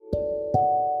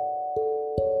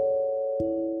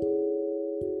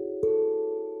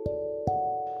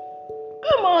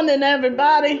morning,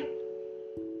 everybody.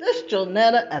 This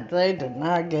Jonetta, and they did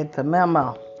not get the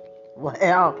memo.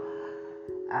 Well,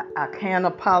 I can't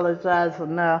apologize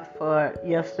enough for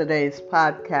yesterday's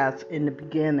podcast in the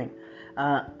beginning.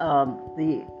 What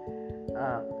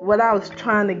I was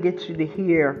trying to get you to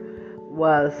hear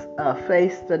was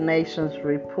Face the Nation's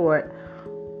report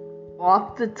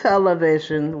off the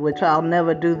television, which I'll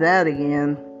never do that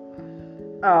again.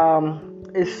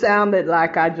 It sounded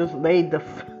like I just laid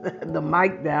the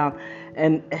mic down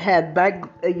and had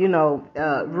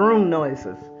room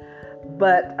noises.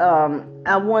 But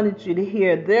I wanted you to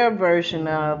hear their version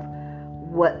of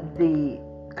what the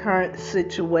current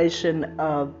situation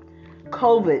of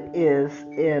COVID is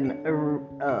in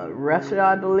Russia,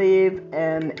 I believe,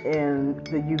 and in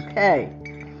the UK.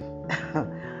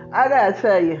 I gotta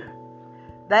tell you,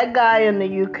 that guy in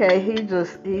the UK, he's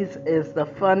the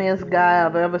funniest guy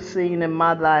I've ever seen in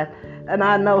my life. And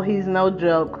I know he's no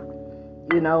joke.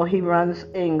 You know, he runs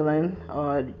England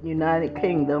or United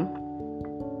Kingdom.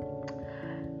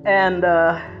 And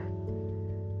the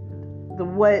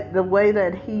way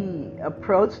that he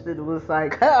approached it was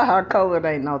like, COVID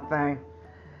ain't no thing.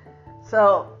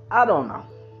 So, I don't know.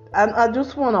 I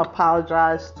just want to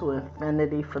apologize to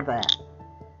infinity for that.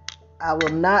 I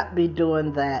will not be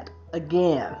doing that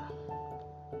again.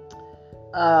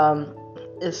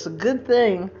 It's a good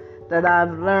thing that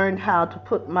I've learned how to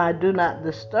put my do not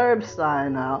disturb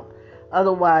sign out.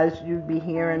 Otherwise, you'd be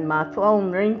hearing my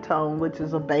phone ringtone, which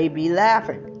is a baby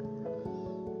laughing.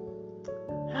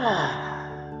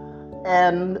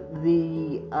 And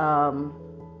the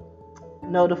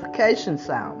notification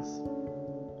sounds.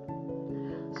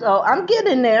 So I'm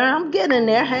getting there.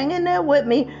 Hang in there with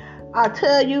me. I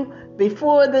tell you,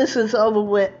 before this is over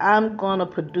with, I'm going to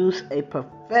produce a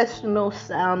professional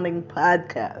sounding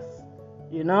podcast.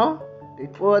 You know,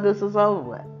 before this is over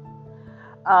with.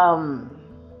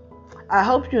 I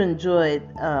hope you enjoyed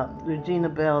Regina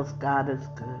Bell's God is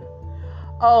Good.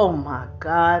 Oh my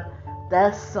God,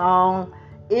 that song,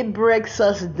 it breaks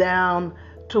us down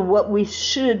to what we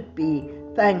should be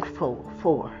thankful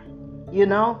for. You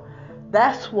know,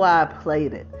 that's why I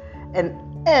played it. And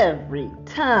every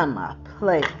time I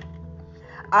play it,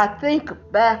 I think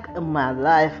back in my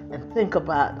life and think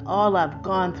about all I've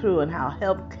gone through and how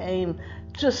help came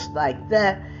just like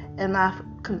that. And I've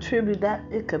contributed that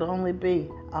it could only be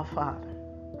our Father.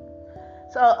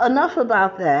 So enough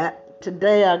about that.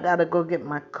 Today I got to go get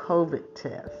my COVID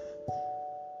test.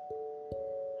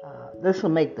 This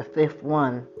will make the 5th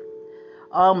one.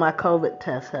 All my COVID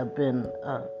tests have been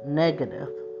negative.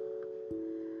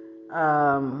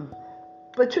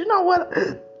 But you know what?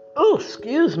 Oh,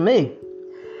 excuse me.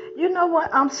 You know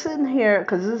what? I'm sitting here,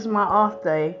 because this is my off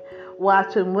day,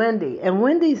 watching Wendy. And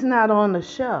Wendy's not on the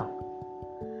show.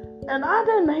 And I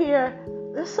didn't hear,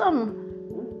 there's some,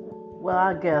 well,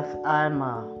 I guess I'm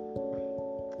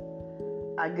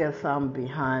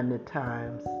behind the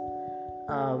times.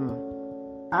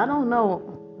 I don't know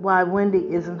why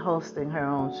Wendy isn't hosting her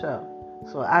own show.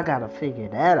 So I got to figure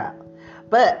that out.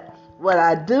 But what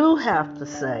I do have to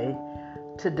say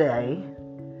today,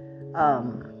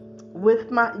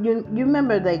 with my, you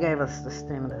remember they gave us the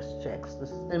stimulus checks to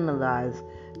stimulate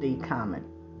the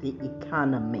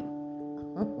economy.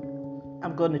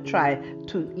 I'm going to try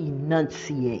to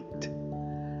enunciate.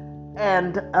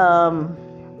 And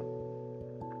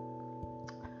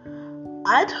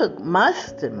I took my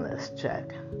stimulus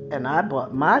check and I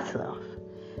bought myself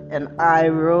an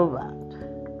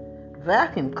iRobot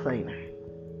vacuum cleaner.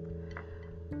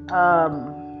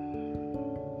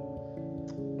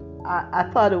 I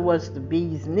thought it was the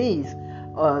bee's knees,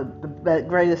 or the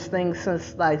greatest thing since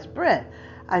sliced bread.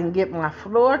 I can get my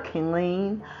floor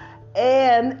clean,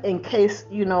 and in case,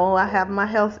 I have my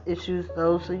health issues,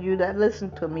 those of you that listen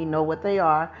to me know what they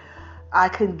are, I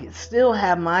can still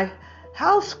have my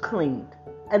house cleaned,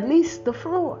 at least the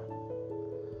floor,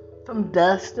 from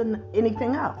dust and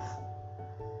anything else.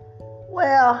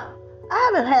 Well,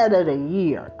 I haven't had it a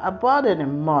year. I bought it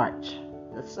in March,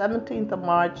 the 17th of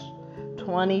March,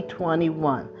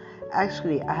 2021.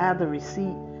 Actually, I have the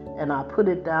receipt and I put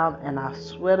it down, and I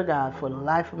swear to God, for the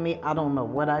life of me, I don't know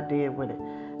what I did with it.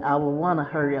 I will want to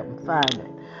hurry up and find it.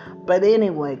 But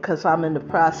anyway, because I'm in the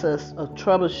process of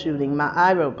troubleshooting my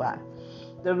iRobot.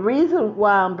 The reason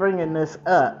why I'm bringing this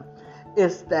up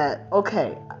is that,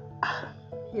 okay,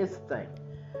 here's the thing.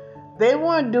 They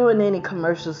weren't doing any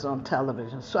commercials on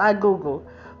television. So I Googled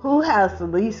who has the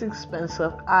least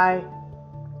expensive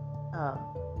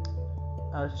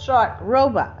Shark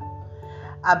robot.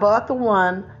 I bought the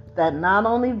one that not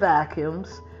only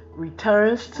vacuums,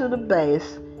 returns to the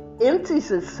base,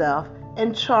 empties itself,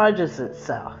 and charges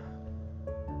itself.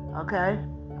 Okay?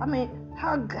 I mean,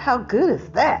 how good is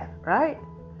that, right?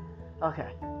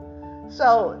 Okay.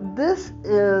 So this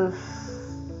is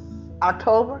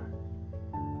October.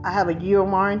 I have a year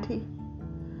warranty.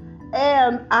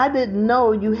 And I didn't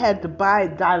know you had to buy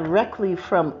directly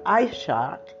from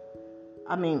iShop.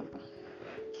 I mean,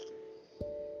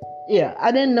 yeah,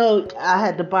 I didn't know I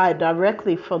had to buy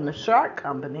directly from the Shark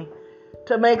company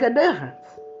to make a difference.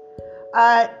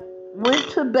 I went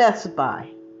to Best Buy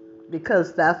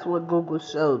because that's what Google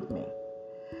showed me.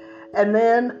 And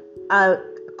then I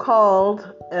called,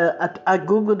 I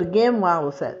Googled again while I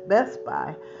was at Best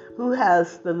Buy, who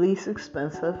has the least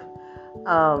expensive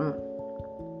iRobot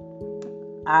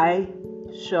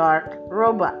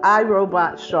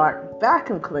Shark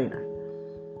vacuum cleaner.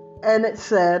 And it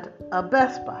said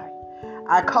Best Buy.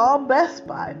 I called Best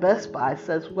Buy. Best Buy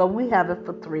says, well, we have it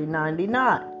for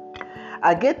 $3.99.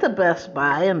 I get to Best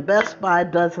Buy and Best Buy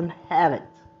doesn't have it.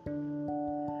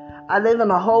 I live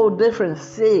in a whole different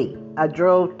city. I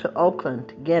drove to Oakland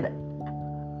to get it.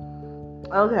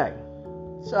 Okay.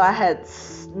 So I had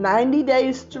 90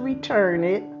 days to return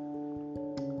it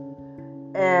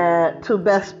to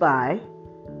Best Buy.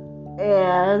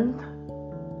 And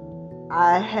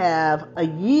I have a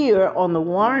year on the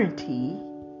warranty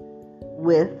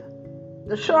with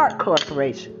the Shark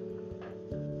Corporation.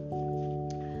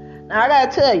 Now I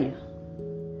gotta tell you,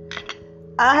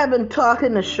 I have been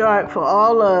talking to Shark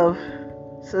for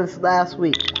since last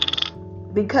week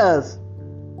because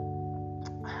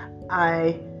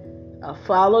I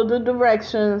followed the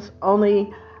directions.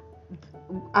 Only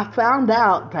I found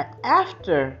out that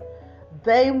after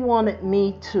they wanted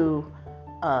me to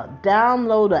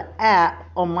download an app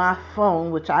on my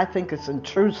phone, which I think is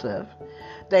intrusive.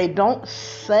 They don't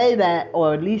say that,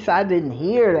 or at least I didn't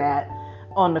hear that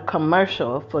on the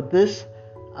commercial for this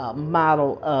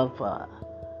model of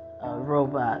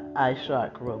robot,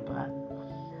 iShark robot.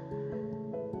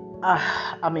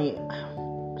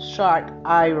 Shark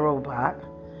iRobot.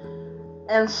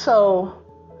 And so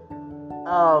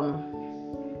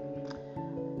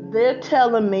they're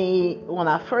telling me, when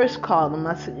I first called them,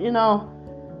 I said,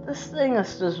 this thing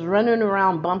is just running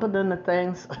around bumping into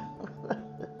things.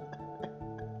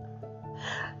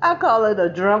 I call it a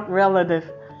drunk relative.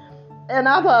 And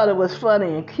I thought it was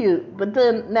funny and cute. But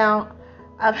then now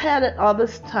I've had it all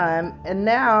this time. And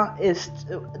now it's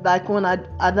like when I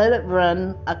let it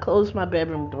run, I close my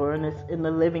bedroom door and it's in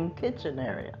the living kitchen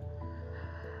area.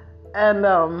 And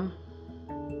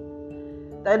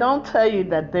they don't tell you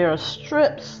that there are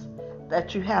strips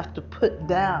that you have to put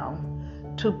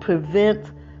down to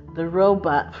prevent the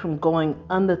robot from going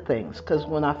under things. Because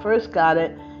when I first got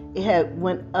it, it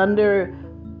went under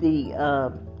the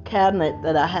cabinet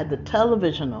that I had the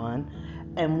television on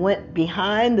and went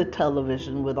behind the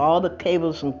television with all the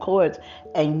cables and cords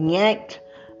and yanked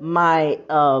my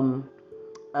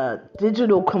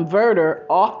digital converter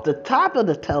off the top of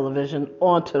the television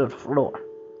onto the floor.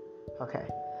 Okay.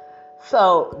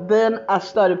 So then I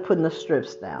started putting the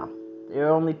strips down. There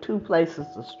are only two places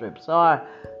the strips are.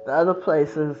 The other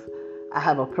places, I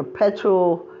have a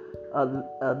perpetual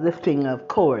lifting of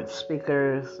cords,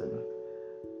 speakers and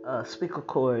speaker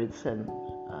cords and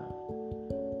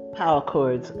power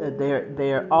cords.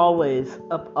 They're always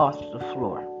up off the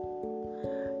floor.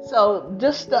 So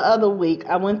just the other week,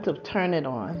 I went to turn it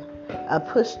on. I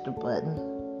pushed the button,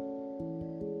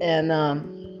 and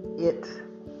it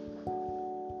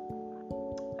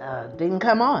didn't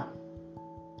come on.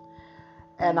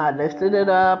 And I lifted it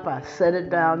up. I set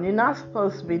it down. You're not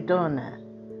supposed to be doing that,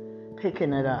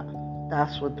 picking it up.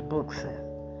 That's what the book says.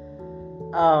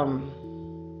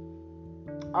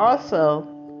 Also,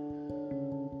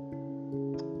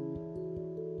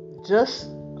 just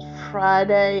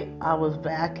Friday, I was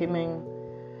vacuuming,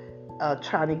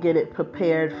 trying to get it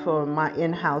prepared for my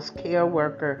in-house care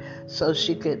worker so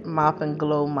she could mop and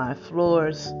glow my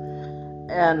floors.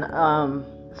 And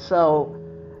so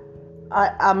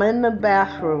I'm in the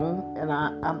bathroom, and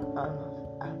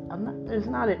there's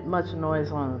not much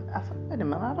noise on. I said, wait a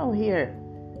minute, I don't hear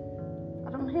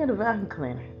the vacuum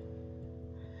cleaner.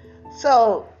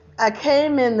 So I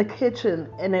came in the kitchen,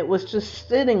 and it was just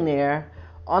sitting there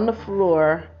on the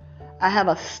floor. I have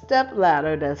a step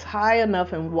ladder that's high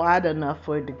enough and wide enough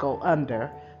for it to go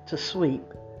under to sweep.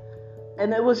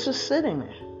 And it was just sitting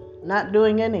there, not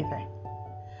doing anything.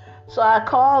 So I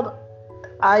called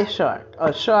iShark,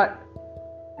 or Shark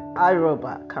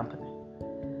iRobot company.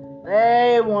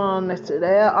 They wanted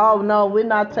to, oh no, we're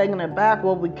not taking it back.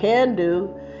 What we can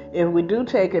do, if we do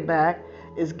take it back,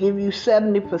 is give you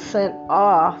 70%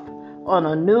 off on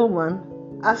a new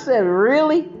one. I said,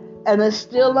 really? And it's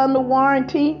still under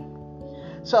warranty?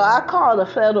 So I called the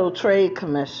Federal Trade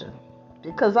Commission.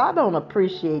 because I don't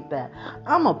appreciate that.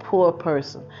 I'm a poor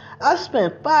person. I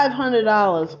spent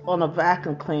 $500 on a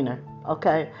vacuum cleaner,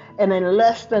 okay? And in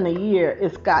less than a year,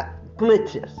 it's got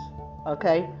glitches,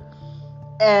 okay?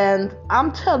 And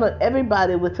I'm telling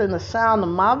everybody within the sound of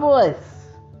my voice,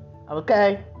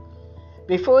 okay?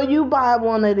 Before you buy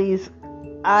one of these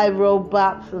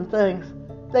iRobots and things,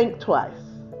 think twice.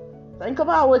 Think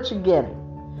about what you're getting.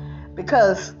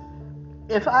 Because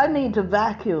if I need to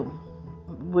vacuum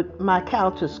with my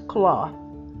couch's cloth,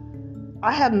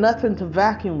 I have nothing to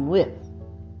vacuum with.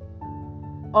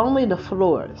 Only the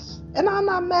floors. And I'm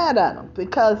not mad at them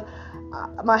because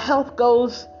my health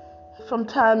goes from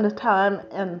time to time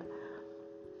and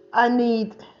I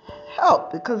need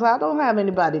help because I don't have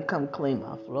anybody to come clean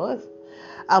my floors.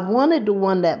 I wanted the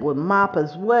one that would mop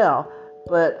as well,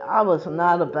 but I was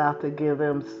not about to give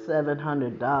them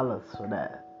 $700 for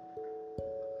that.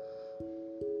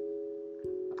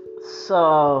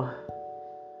 So,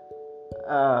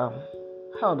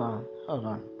 hold on.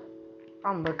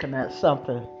 I'm looking at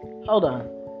something. Hold on.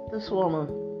 This woman.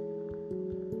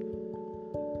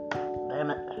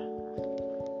 Damn it.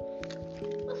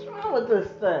 What's wrong with this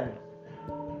thing?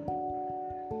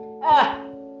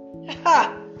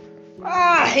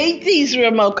 I hate these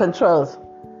remote controls.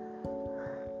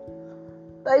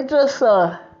 They just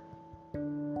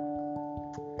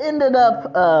ended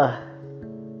up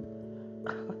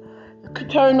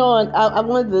turn on. I'm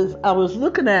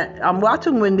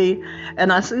watching Wendy,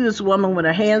 and I see this woman with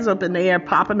her hands up in the air,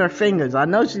 popping her fingers. I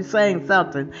know she's saying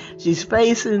something. She's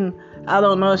facing, I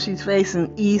don't know if she's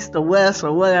facing east or west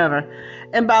or whatever.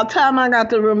 And by the time I got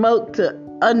the remote to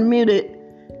unmute it,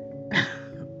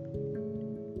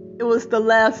 it was the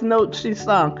last note she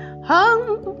sung.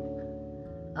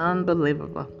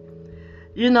 Unbelievable.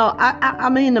 You know, I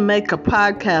mean to make a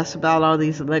podcast about all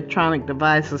these electronic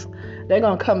devices. They're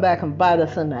going to come back and bite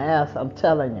us in the ass, I'm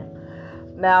telling you.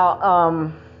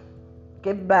 Now,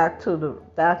 get back to the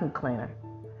vacuum cleaner.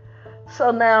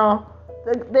 So now,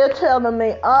 they're telling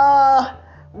me,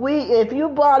 if you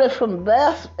bought it from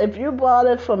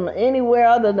anywhere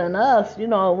other than us, you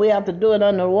know, we have to do it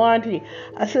under warranty.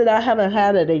 I said, I haven't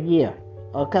had it a year,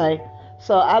 okay?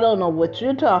 So I don't know what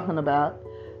you're talking about,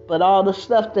 but all the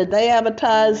stuff that they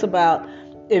advertise about,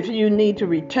 if you need to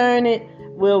return it,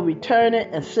 we'll return it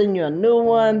and send you a new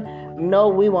one. No,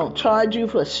 we won't charge you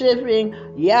for shipping,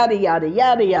 yada, yada,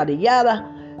 yada, yada, yada.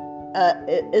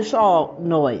 It's all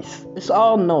noise. It's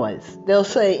all noise. They'll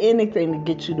say anything to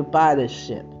get you to buy this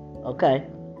shit, okay?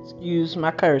 Excuse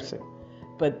my cursing.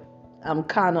 But I'm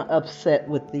kind of upset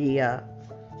with the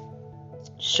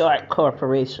Shark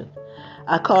Corporation.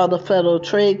 I called the Federal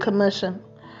Trade Commission.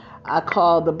 I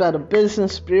called the Better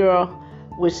Business Bureau,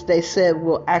 which they said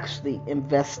will actually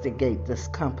investigate this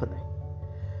company.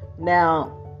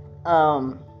 Now,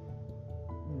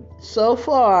 so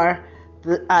far,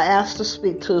 I asked to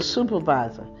speak to a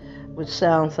supervisor, which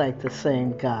sounds like the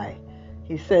same guy.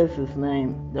 He says his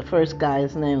name, the first guy,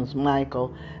 his name is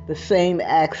Michael, the same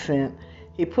accent.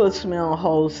 He puts me on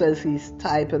hold, says he's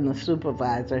typing the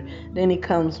supervisor. Then he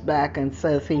comes back and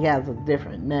says he has a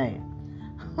different name.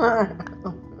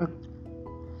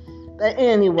 But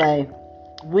anyway,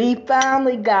 we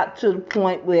finally got to the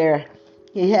point where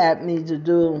he had me to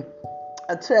do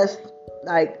a test,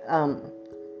 like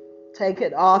take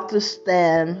it off the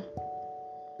stand,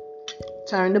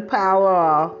 turn the power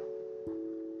off,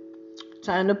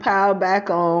 turn the power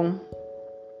back on.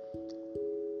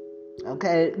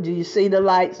 Okay, do you see the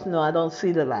lights? No, I don't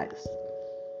see the lights.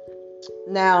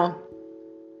 Now,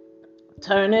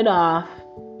 turn it off.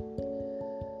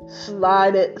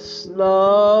 Slide it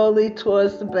slowly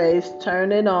towards the base.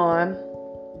 Turn it on.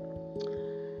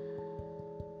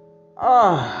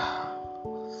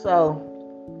 So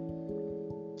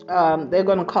they're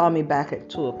going to call me back at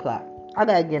 2 o'clock. I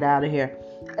got to get out of here.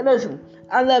 And listen,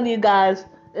 I love you guys.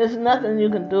 There's nothing you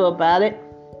can do about it.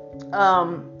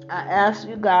 I ask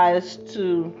you guys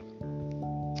to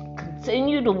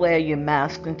continue to wear your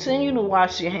mask, continue to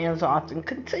wash your hands often,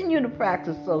 continue to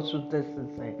practice social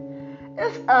distancing.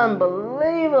 It's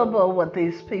unbelievable what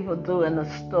these people do in the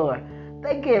store.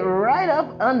 They get right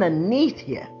up underneath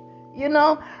you, you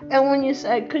know? And when you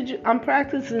say, I'm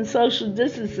practicing social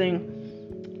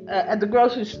distancing at the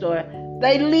grocery store,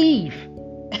 they leave.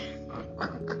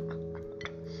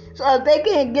 So if they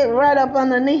can't get right up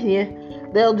underneath you,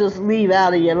 they'll just leave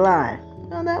out of your line.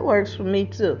 Well, that works for me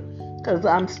too, because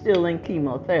I'm still in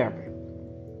chemotherapy.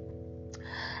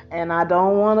 And I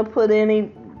don't want to put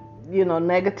any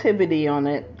negativity on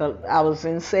it, but I was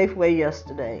in Safeway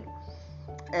yesterday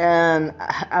and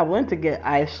I went to get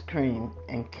ice cream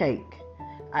and cake.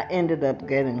 I ended up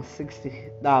getting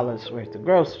 $60 worth of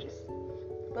groceries.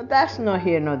 But that's nor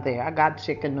here nor there. I got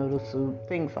chicken noodle soup,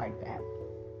 things like that.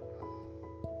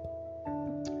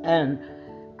 And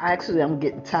actually, I'm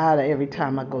getting tired of every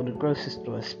time I go to the grocery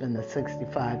store spending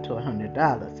 $65 to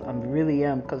 $100. I really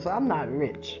am, because I'm not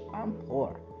rich. I'm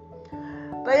poor.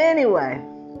 But anyway,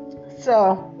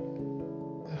 so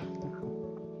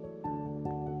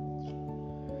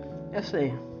let's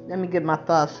see. Let me get my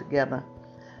thoughts together.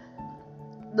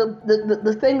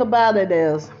 The thing about it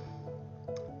is,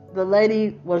 the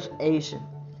lady was Asian.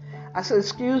 I said,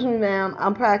 "Excuse me, ma'am,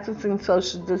 I'm practicing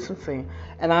social distancing."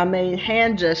 And I made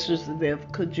hand gestures as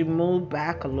if, "Could you move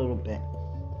back a little bit?"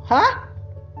 Huh?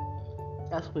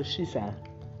 That's what she said.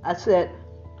 I said,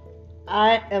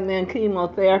 "I am in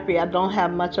chemotherapy. I don't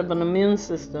have much of an immune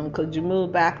system. Could you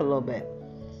move back a little bit?"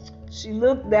 She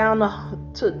looked down the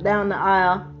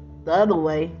aisle the other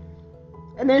way,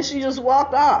 and then she just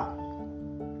walked off.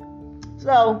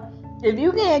 So, if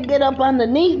you can't get up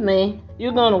underneath me,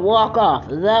 you're going to walk off.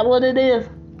 Is that what it is?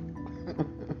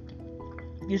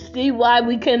 You see why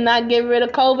we cannot get rid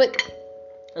of COVID?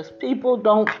 Because people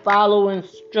don't follow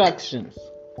instructions.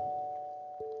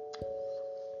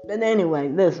 But anyway,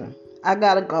 listen, I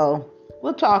got to go.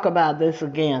 We'll talk about this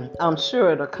again. I'm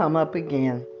sure it'll come up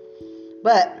again.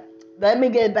 But let me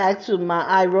get back to my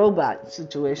iRobot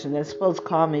situation. They're supposed to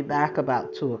call me back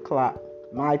about 2 o'clock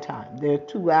my time. They're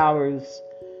 2 hours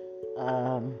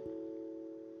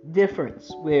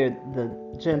difference where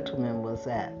the gentleman was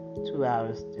at. 2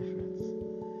 hours difference.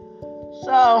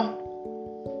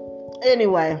 So,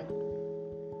 anyway,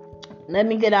 let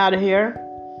me get out of here.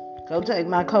 Go take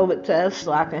my COVID test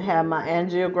so I can have my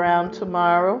angiogram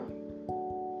tomorrow.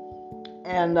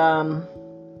 And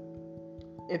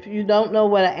if you don't know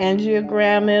what an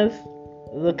angiogram is,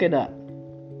 look it up.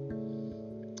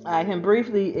 I can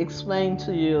briefly explain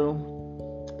to you.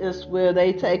 It's where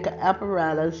they take an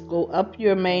apparatus, go up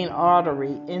your main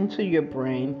artery into your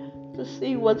brain to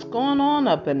see what's going on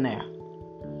up in there.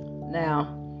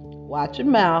 Now, watch your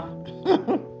mouth.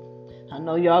 I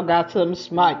know y'all got something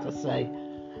smart to say.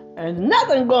 There's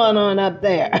nothing going on up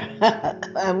there.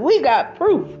 And we got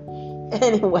proof.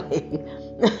 Anyway,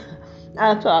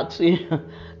 I'll talk to you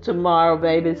tomorrow,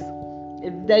 babies.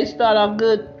 If they start off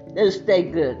good, they'll stay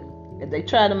good. If they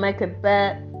try to make it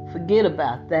bad, forget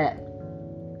about that.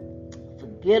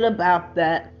 Forget about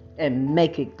that and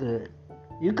make it good.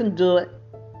 You can do it.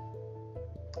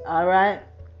 All right?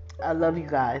 I love you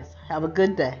guys. Have a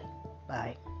good day.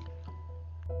 Bye.